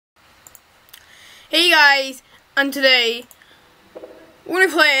Hey guys, and today we're gonna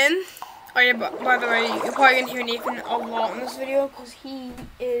be playing. Oh yeah, by the way, you're probably gonna hear Nathan a lot in this video because he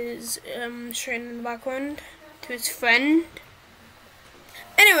is shouting in the background to his friend.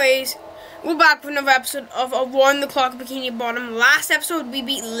 Anyways, we're back with another episode of Around the Clock Bikini Bottom. Last episode we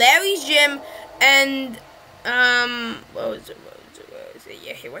beat Larry's gym and what was it?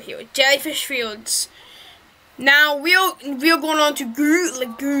 Yeah, here. Jellyfish Fields. Now we're going on to GOO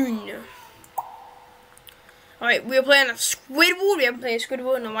Lagoon. Alright, we're playing a Squidward. We haven't played a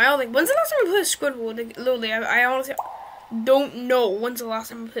Squidward in a while. Like, when's the last time we played a Squidward? Like, literally, I honestly don't know when's the last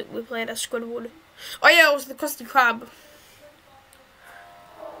time we played a Squidward. Oh yeah, it was the Krusty Krab.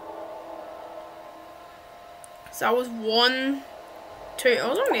 So that was 1, 2. I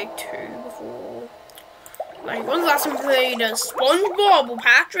was only like 2 before. Like, when's the last time we played a SpongeBob with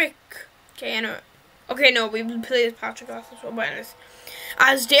Patrick? Okay, I know. Okay, no, we played as Patrick last episode, but anyways.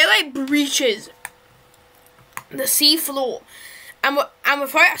 As daylight breaches the sea floor, and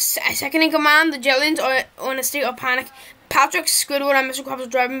without a second in command, the Jellians are in a state of panic. Patrick, Squidward, and Mr. Krabs are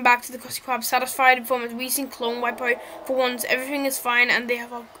driving back to the Krusty Krab, satisfied from his recent clone wipeout. For once, everything is fine, and they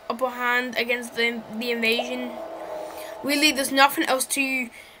have an upper hand against the invasion. Really, there's nothing else to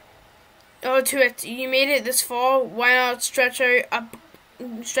it. You made it this far. Why not stretch out,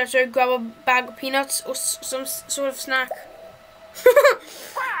 grab a bag of peanuts or some sort of snack?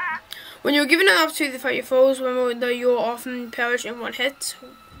 When you're given an opportunity to fight your foes, remember that you'll often perish in one hit.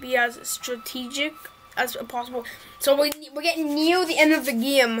 Be as strategic as possible. So we're getting near the end of the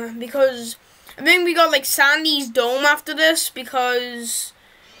game because I think we got like Sandy's Dome after this because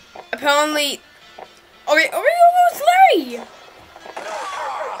apparently. Okay, are we almost Larry?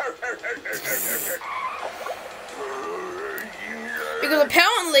 Because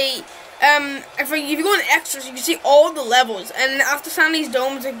apparently. If you go in extras, you can see all the levels, and after Sandy's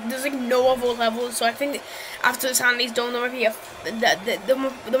Dome, there's like no other levels. So I think after Sandy's Dome, there might be there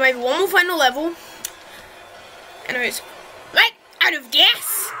might be one more final level. Anyways, right out of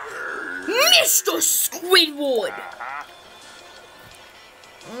gas, Mr. Squidward.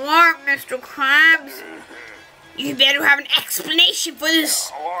 What, Mr. Krabs? You better have an explanation for this.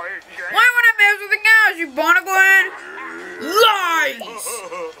 Why would I mess with the gas, you barnacle? Lies.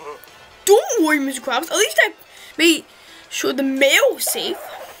 Don't worry, Mr. Krabs. At least I made sure the mail was safe.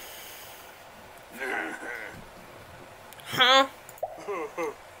 Huh?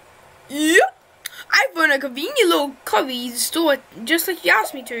 Yep. I found a convenient little cubby store just like you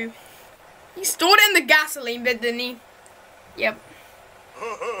asked me to. He stored it in the gasoline bit, didn't he? Yep.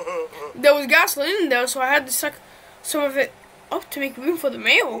 There was gasoline in there, so I had to suck some of it up to make room for the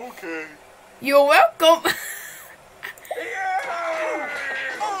mail. Okay. You're welcome.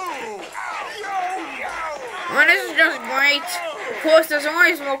 Well, this is just great. Of course, there's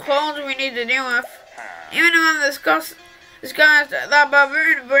always more clones we need to deal with. Even though I'm disguised that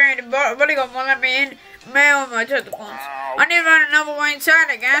barbarian bodyguard won't let me in, mail my tentacles. I need to find another way inside,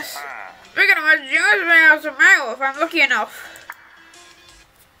 I guess. Speaking of which, you guys may have some mail if I'm lucky enough.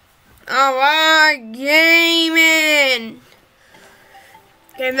 Alright, gaming.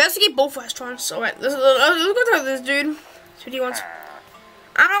 Okay, investigate both restaurants. Alright, let's go to this dude. See what he wants.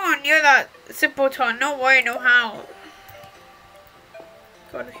 I'm not going near that simpleton. No way, no how.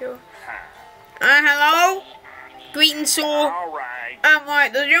 Go to here. Hello? Greetings, sir.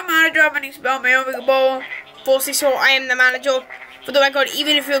 Right. Does your manager have any spell mail we can borrow? Falsely, sir. I am the manager. For the record,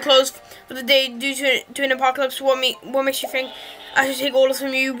 even if you're closed for the day due to an apocalypse, what makes you think I should take orders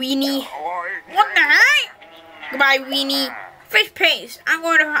from you, weenie? What the heck? Goodbye, weenie. Fish paste. I'm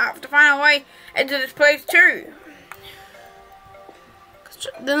going to have to find a way into this place too.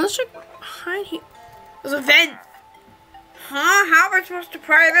 Then let's check behind here. There's a vent. Huh? How am I supposed to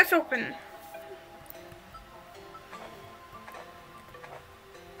pry this open?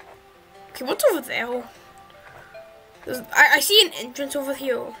 Okay, what's over there? I see an entrance over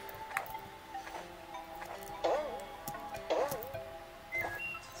here.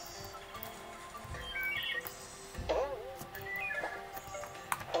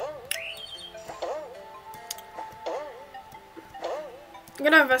 I'm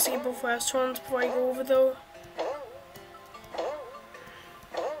gonna investigate both restaurants before I go over though.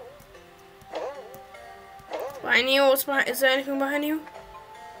 Behind you? What's behind? Is there anything behind you?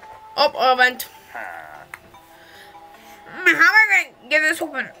 Oh, a vent. How am I gonna get this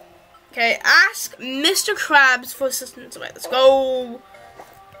open? Okay, ask Mr. Krabs for assistance. Alright, let's go.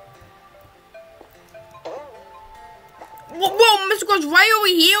 Whoa, Mr. Krabs, right over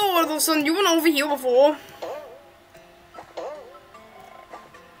here all of a sudden. You weren't over here before.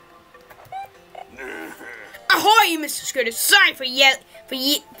 Ahoy, Mr. Scooter. Sorry for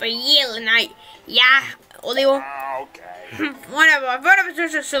for yelling at yeah, Olio. Okay. Whatever. I've heard of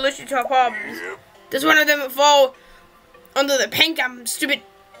such a solution to our problems. Does one of them fall under the pink stupid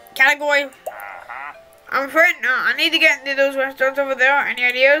category? I'm afraid not. I need to get into those restaurants over there. Any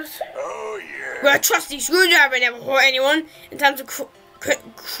ideas? Oh, yeah. Well, a trusty screwdriver never hurt anyone in terms of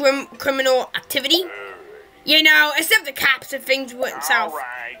criminal activity. You know, except the cops if things went south.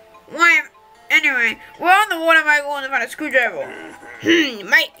 Alright. Well, anyway, we're on the water. Might go on to find a screwdriver.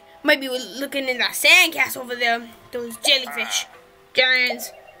 Might be looking in that sandcastle over there. Those jellyfish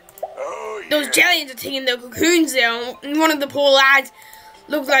giants. Oh, yeah. Those jellies are taking their cocoons there. And one of the poor lads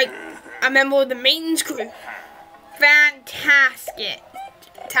looked like a member of the maintenance crew. Fantastic.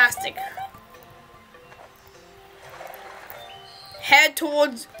 Head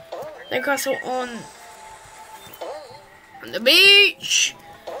towards the castle on the beach.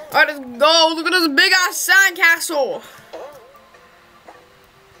 Alright, let's go. Look at this big ass sandcastle.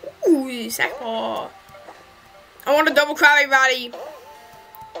 Ooh, sack ball. I want a double Krabby Patty.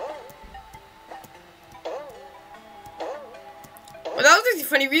 Well, that was actually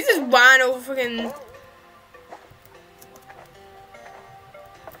funny. We just ran over freaking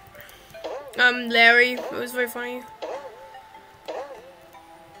Larry. It was very funny.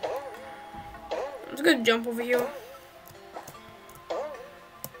 I'm just gonna jump over here.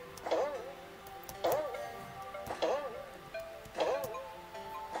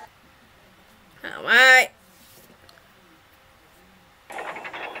 Alright.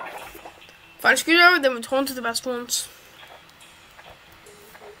 Find a screwdriver, then return to the restaurants.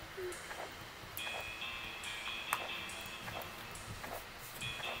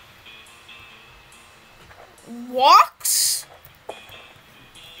 Walks?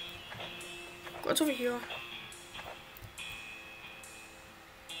 What's over here?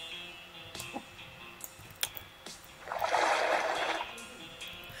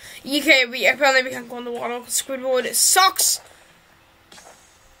 Apparently we can't go on the water because Squidward, it sucks.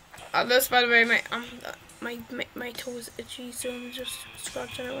 This, by the way, my toe is itchy, so I'm just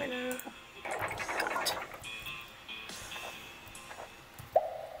scratching it right now. God.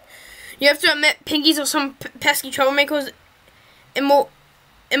 You have to admit, Pinkies are some pesky troublemakers.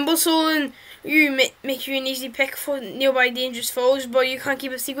 Imbecile, and you make you an easy pick for nearby dangerous foes, but you can't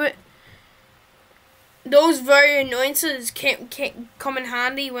keep a secret. Those very annoyances can't come in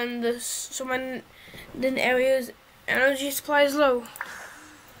handy when there's someone in the area's energy supply is low.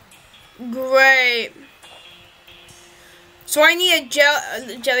 Great. So I need a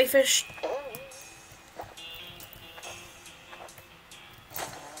jellyfish.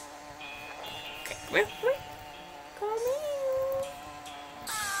 Okay,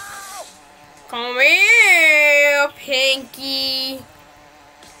 come here, Pinky.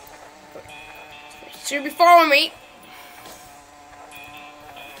 Should be following me.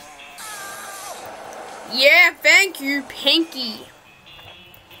 Yeah, thank you, Pinky.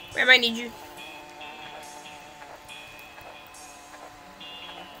 Where might need you?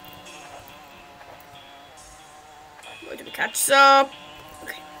 Where do we catch up?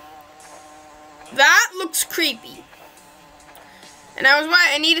 Okay. That looks creepy. And I was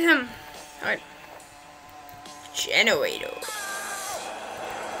right, I needed him. Alright. Generator.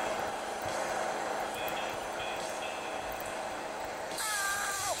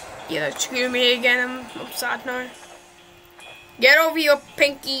 Yeah, that screwed me again. I'm upset now. Get over here,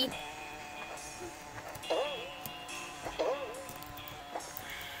 Pinky.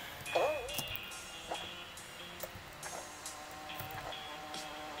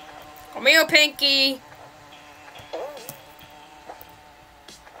 Come here, Pinky.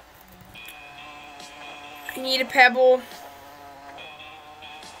 I need a pebble.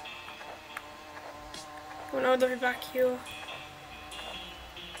 Oh no, they'll be back here.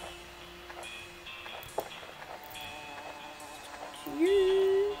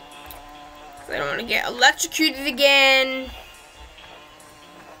 I don't want to get electrocuted again.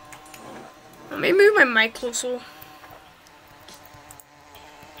 Let me move my mic closer.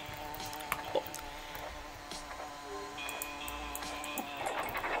 Oh.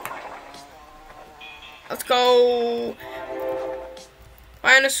 Let's go.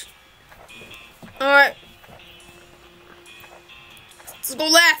 Minus. Alright. Let's go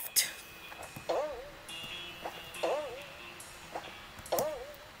left.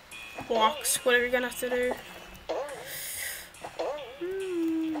 Walks, whatever you're gonna have to do.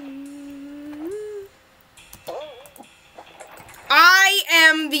 I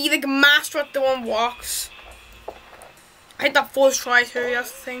am the master at doing walks. I hit that first try too,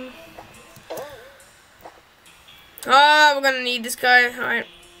 that's the thing. Oh, we're gonna need this guy. Alright.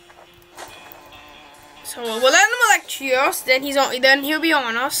 So we'll let him electrocute us, then he'll be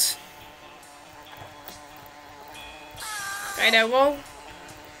on us. Okay, there we go.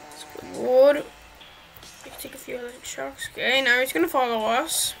 That's good. We can take a few electric shocks. Okay, now he's gonna follow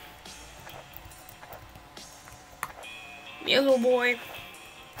us. Yellow boy.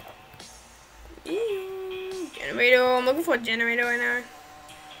 Generator. I'm looking for a generator right now.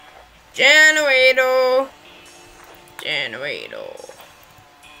 Generator. Generator.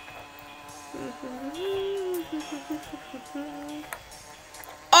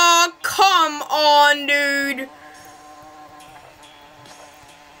 Oh, come on, dude.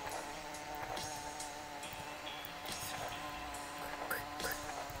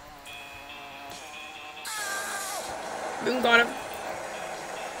 Boom, got him.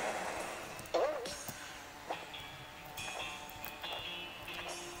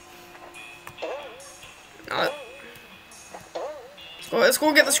 No. Let's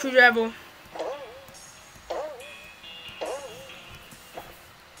go get the screwdriver.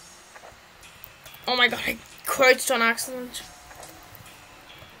 Oh my god, I crouched on accident.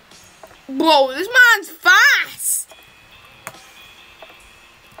 Whoa, this man's fast!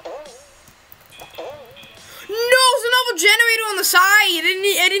 No, there's another generator on the side.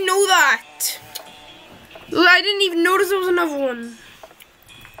 I didn't know that. I didn't even notice there was another one.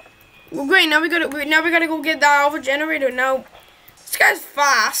 Well, great. Now we gotta go get that other generator. Now, this guy's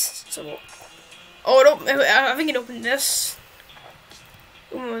fast. So, oh, I think it opened this.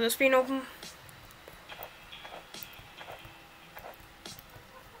 Oh, this being open.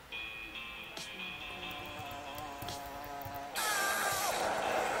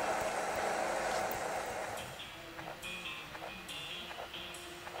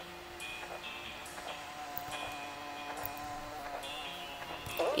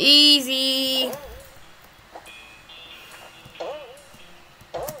 Easy.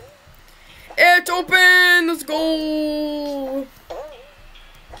 It's open. Let's go.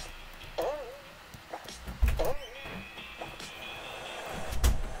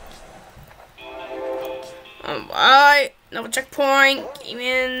 Alright. Another checkpoint. Came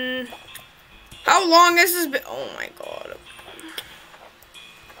in. How long this has been? Oh my god.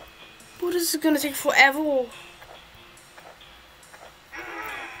 What is it gonna take forever?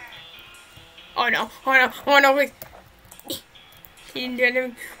 Oh no, oh no, oh no, wait. He didn't do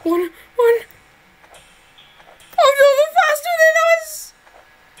anything. One. Oh no, they're faster than us!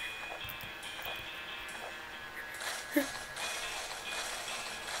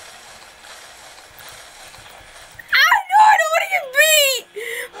 Ah no, I don't want to get beat!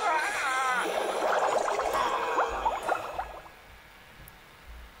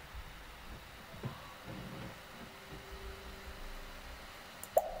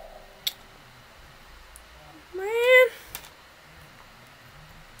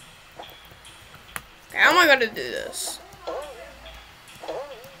 How am I gonna do this?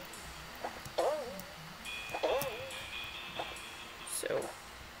 So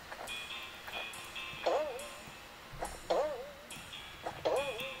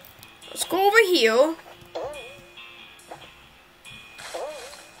let's go over here.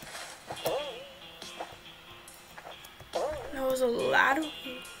 There was a ladder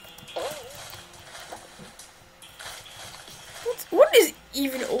here. What is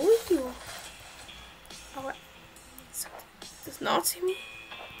even over here? Oh, does not see me.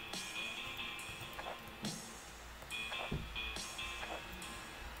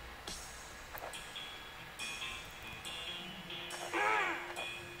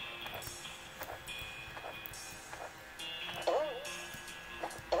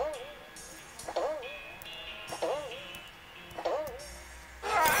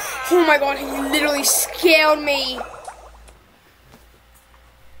 Oh my god, he literally scared me.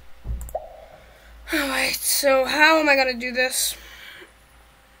 Alright, so how am I gonna do this?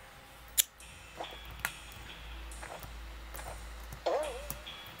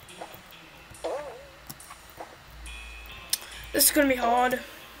 This is gonna be hard.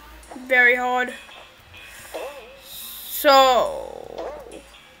 Very hard. So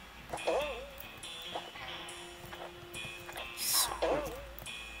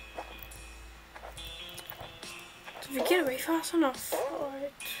did we get away fast enough?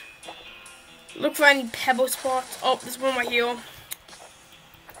 Alright. Look for any pebble spots. Oh, there's one right here.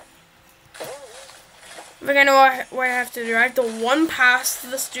 I think I know what I have to do. I have to one past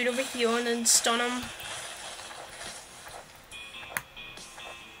this dude over here and then stun him.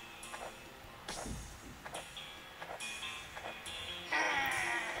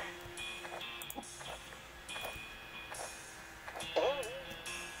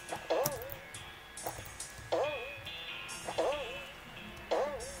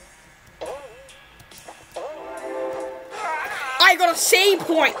 got a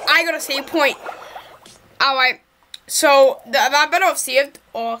save point. Alright. So, that better have saved.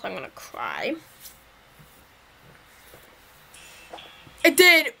 Oh, I'm gonna cry. It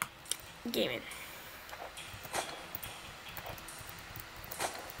did. Gaming.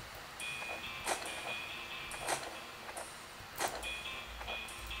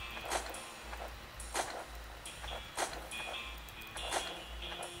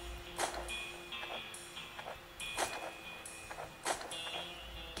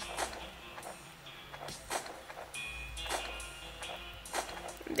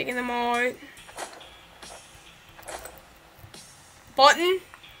 I'm digging them out. Button.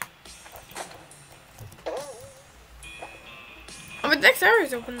 Oh, but next area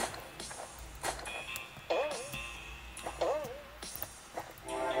is open.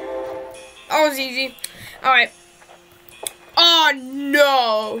 Oh, it's easy. Alright. Oh,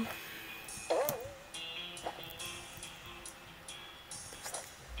 no.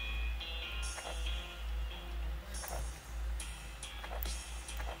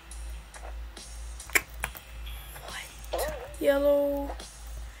 What? Yellow.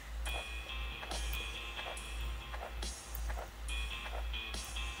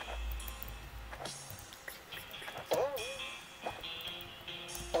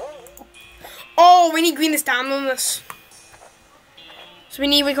 Oh, we need green to stand on this. So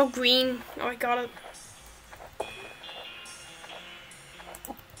we got green. Oh, I got it.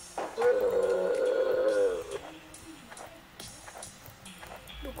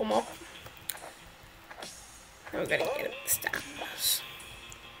 We'll come up. Now we gotta get it to stand on this.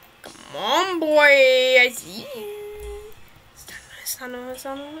 Come on, boy. I see you. Stand on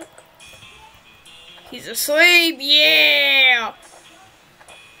it. He's asleep. Yeah.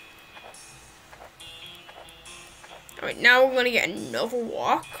 Alright, now we're gonna get another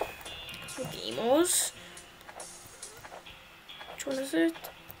walk. Some gamers. Which one is it?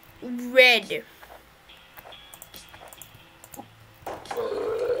 Red. Come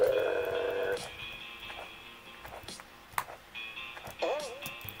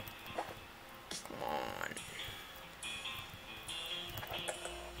on.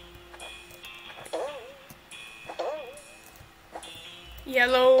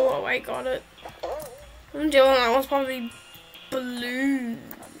 Yellow. Oh, I got it. I'm doing that one's probably blue.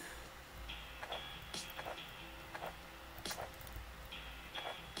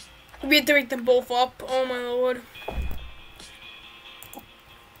 We had to wake them both up. Oh my lord.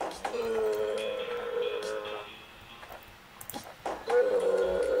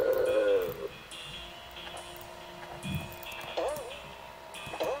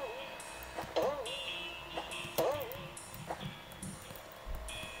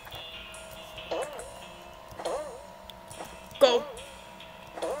 Go.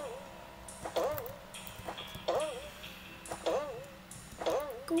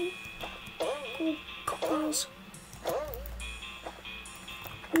 Go. Go. Couples.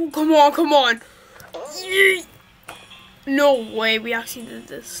 Oh, come on, come on. Yeet. No way we actually did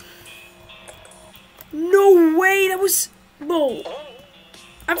this. No way, that was... Whoa.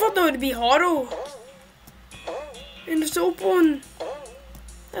 I thought that would be harder. And it's open.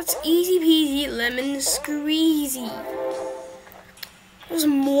 That's easy peasy lemon squeezy. There's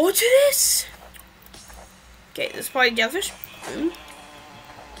more to this? Okay, this is probably jellyfish. Boom.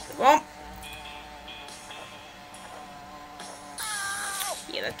 Come on.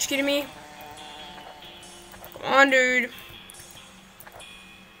 Yeah, that's cheating me. Come on, dude.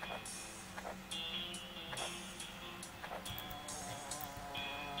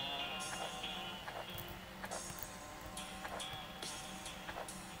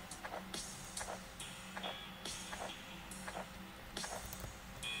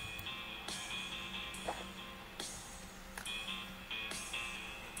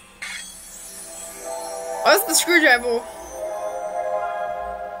 Oh, that's the screwdriver.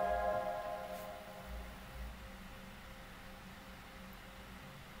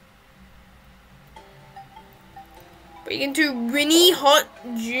 Bacon to Winnie Hot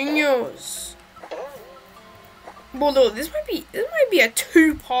Juniors. Well, no, this might be a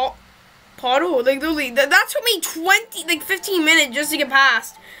two-part puddle. Like literally, that took me 15 minutes just to get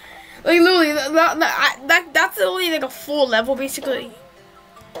past. Like literally, that's literally like a full level basically.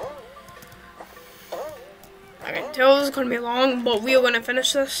 I can tell this is gonna be long, but we are gonna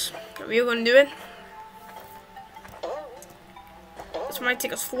finish this. We are gonna do it. This might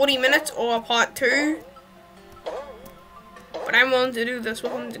take us 40 minutes or a part 2. But I'm willing to do this.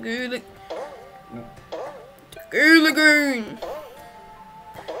 Welcome to GOO Lagoon.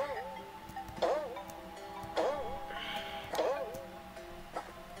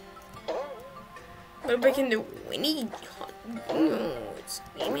 What if I can do Winnie Hot No, it's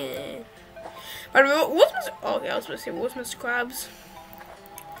me. By the way, what's Mr. Oh, okay, I was supposed to say, what's Mr. Krabs?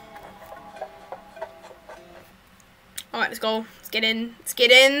 Alright, let's go. Let's get in. Let's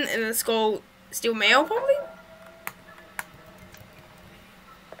get in, and let's go steal mail, probably?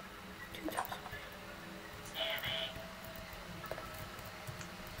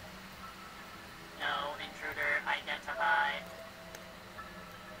 No intruder identified.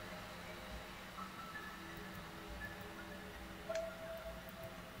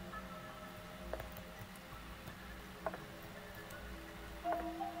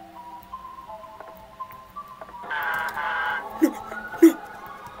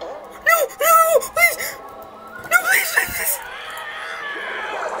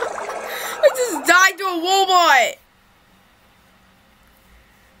 Died to a robot.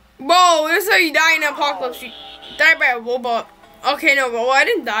 Bro, this is how you die in an apocalypse. You die by a robot. Okay, no, bro, I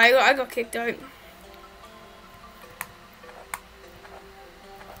didn't die. I got kicked out.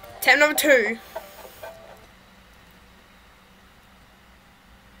 Attempt number 2.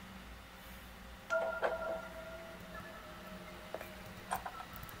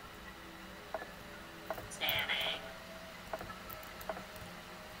 Scanning.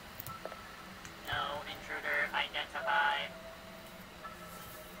 No intruder identified.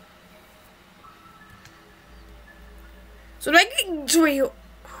 So like, drill.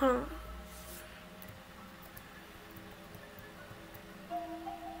 Huh.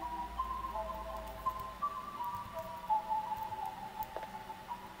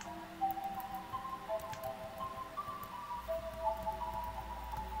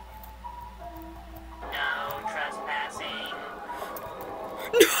 No trespassing.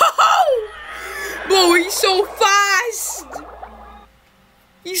 No! Bro, he's so fast.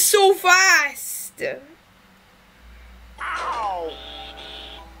 He's so fast. Ow!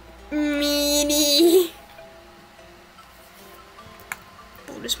 Meanie.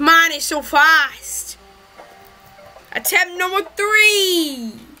 Oh, this man is so fast. Attempt number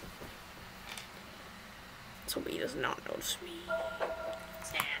 3. So he does not notice me.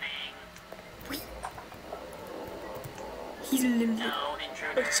 Scanning. He's literally. No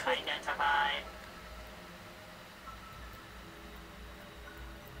intruder identified.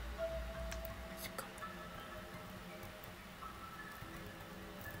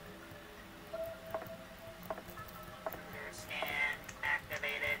 Intruder scan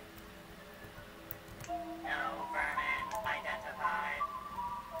activated. No vermin identified.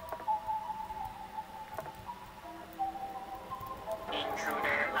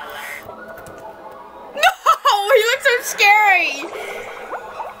 Intruder alert. No, he looks so scary.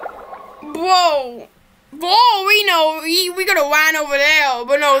 Bro, we know we could have ran over there,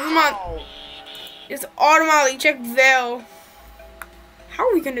 but no, this man just automatically checked there. How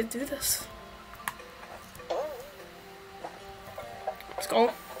are we gonna do this? Let's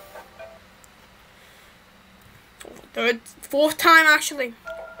go. Fourth time actually.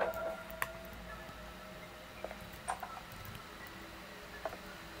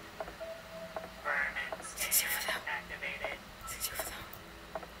 Vermin scan activated.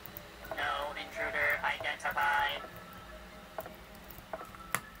 No intruder identified.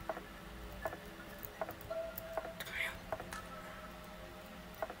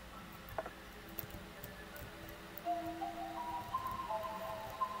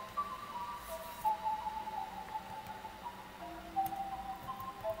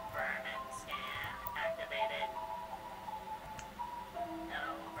 Vermin scan activated. No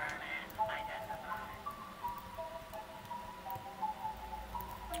vermin identified.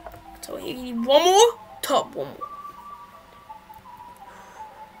 So you need one more, top one more.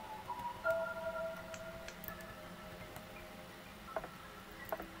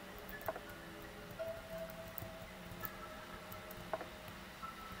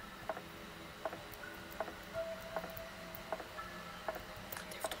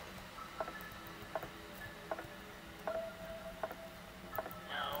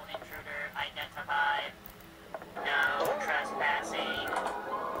 No intruder identified. No trespassing.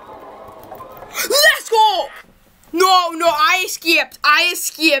 Let's go! No, I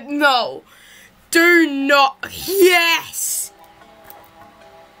escaped, no. Do not, yes!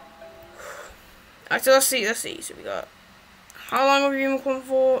 Alright, so let's see. So we got, how long have we been recording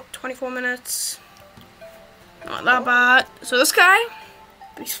for? 24 minutes. Not that bad. So this guy,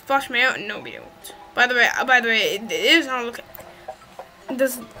 we flushed me out, no we don't. By the way, it is not looking,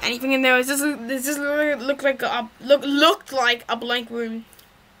 does anything in there? Does this look like looked like a blank room?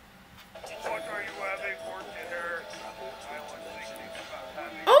 What are you having for dinner? I was thinking about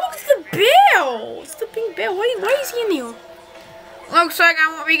having. Oh, look, it's the bill! It's the pink bill. Why is he in here? Looks like I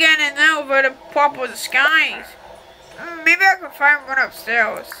won't be getting in now for the proper disguise. Maybe I can find one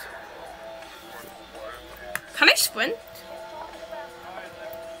upstairs. Can I sprint?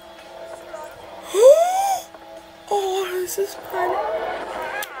 Oh, this is fun.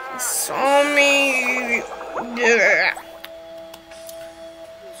 He saw me. Yeah.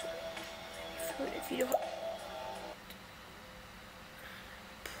 If you don't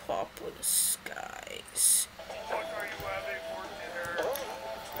proper disguise. What are you having for dinner?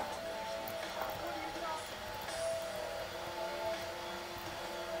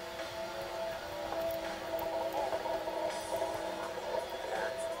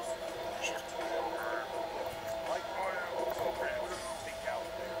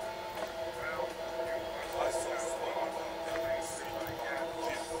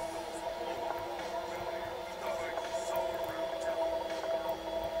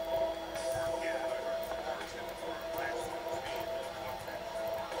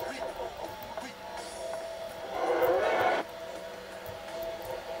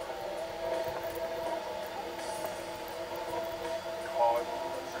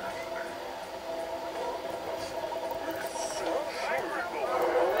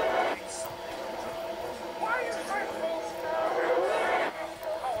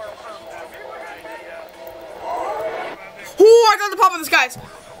 Oh, I got the pop of disguise.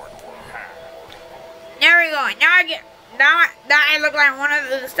 There we go. Now I look like one of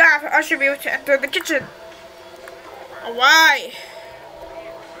the staff. I should be able to enter the kitchen. Alright.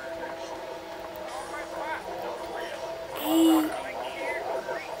 Hey.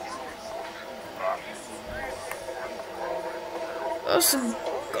 Let's go.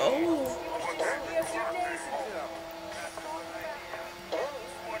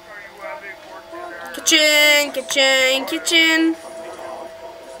 What are you having for dinner? Kitchen, kitchen, kitchen.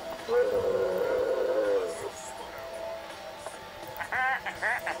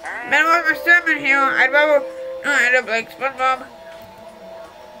 Man, what my sermon here? I'd rather not end up like SpongeBob.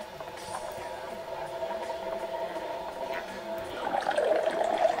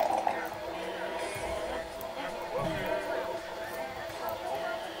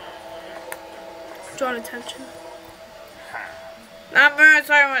 Draw attention. Not very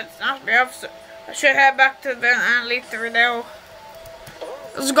silent. Not be officer. I should head back to the vent and leave through there.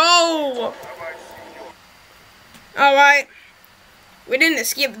 Let's go. Alright. We didn't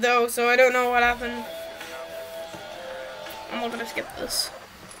escape though, so I don't know what happened. I'm not gonna skip this.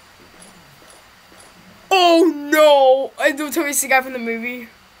 Oh no! I don't tell me it's the guy from the movie.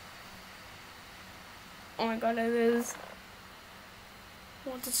 Oh my god, it is.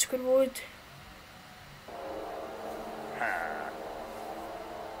 What's the secret word?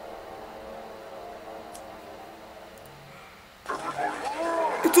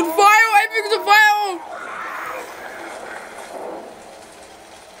 It's on fire! I think it's on fire!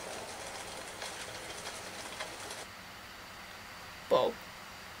 Whoa.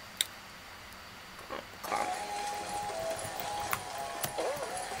 Calm.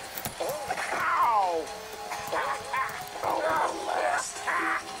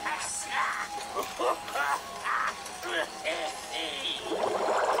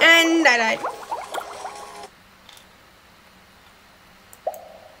 And I died.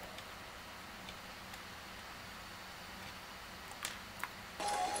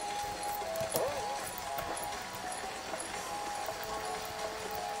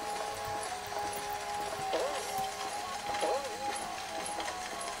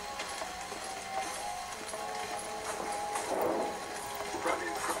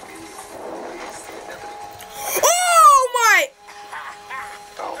 Oh my!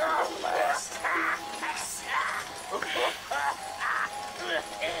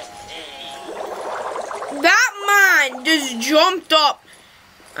 That man just jumped up.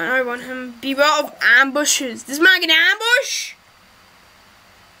 And I want him to beware of ambushes. This man can ambush?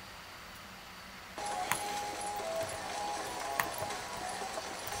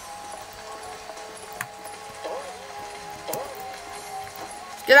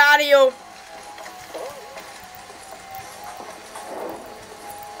 Get out of here.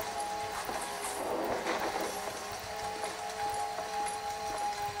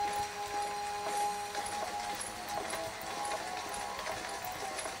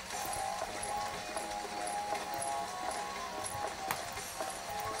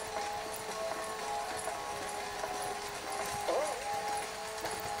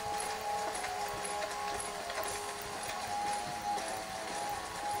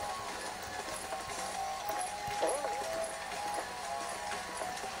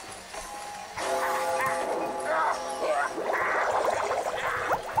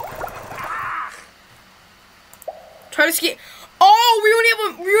 Try to escape. Oh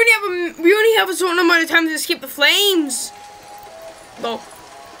we only have a certain amount of time to escape the flames. Go.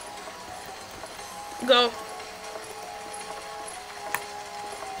 Go.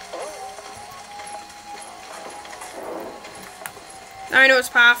 Now I know its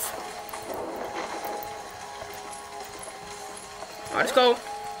path. Alright, let's go.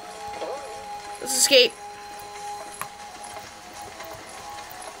 Let's escape.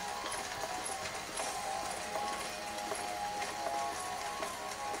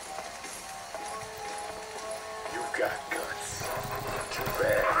 You've got guts. Too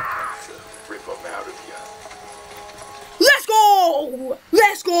bad to rip them out of you. Let's go!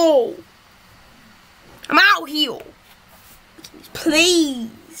 Let's go! I'm out here.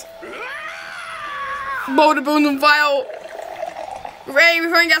 Please. Boulder bones on fire. Ray, we're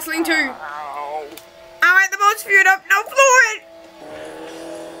throwing gasoline too. Alright, the boat's fueled up. Now fluid.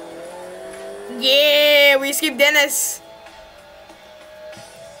 Yeah, we escaped Dennis.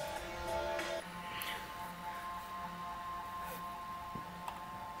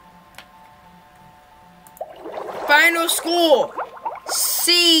 Final score.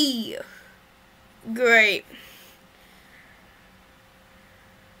 C. Great.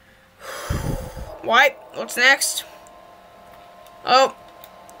 What? What's next? Oh.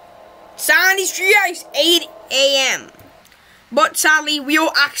 Sandy Street Ice, 8 a.m. But sadly, we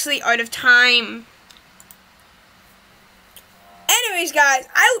are actually out of time. Anyways, guys,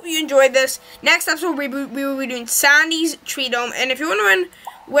 I hope you enjoyed this. Next episode, we will be doing Sandy's Tree Dome. And if you're wondering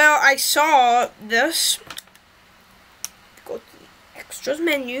where I saw this, go to the extras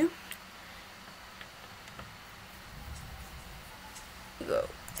menu. Go.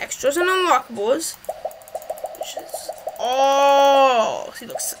 Extras and unlockables. Which is, oh, see,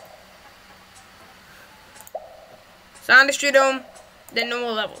 looks. Sandy Street Dome, then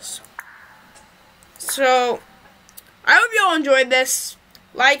normal levels. So, I hope you all enjoyed this.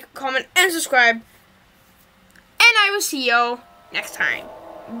 Like, comment, and subscribe. And I will see you all next time.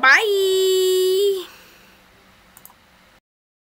 Bye!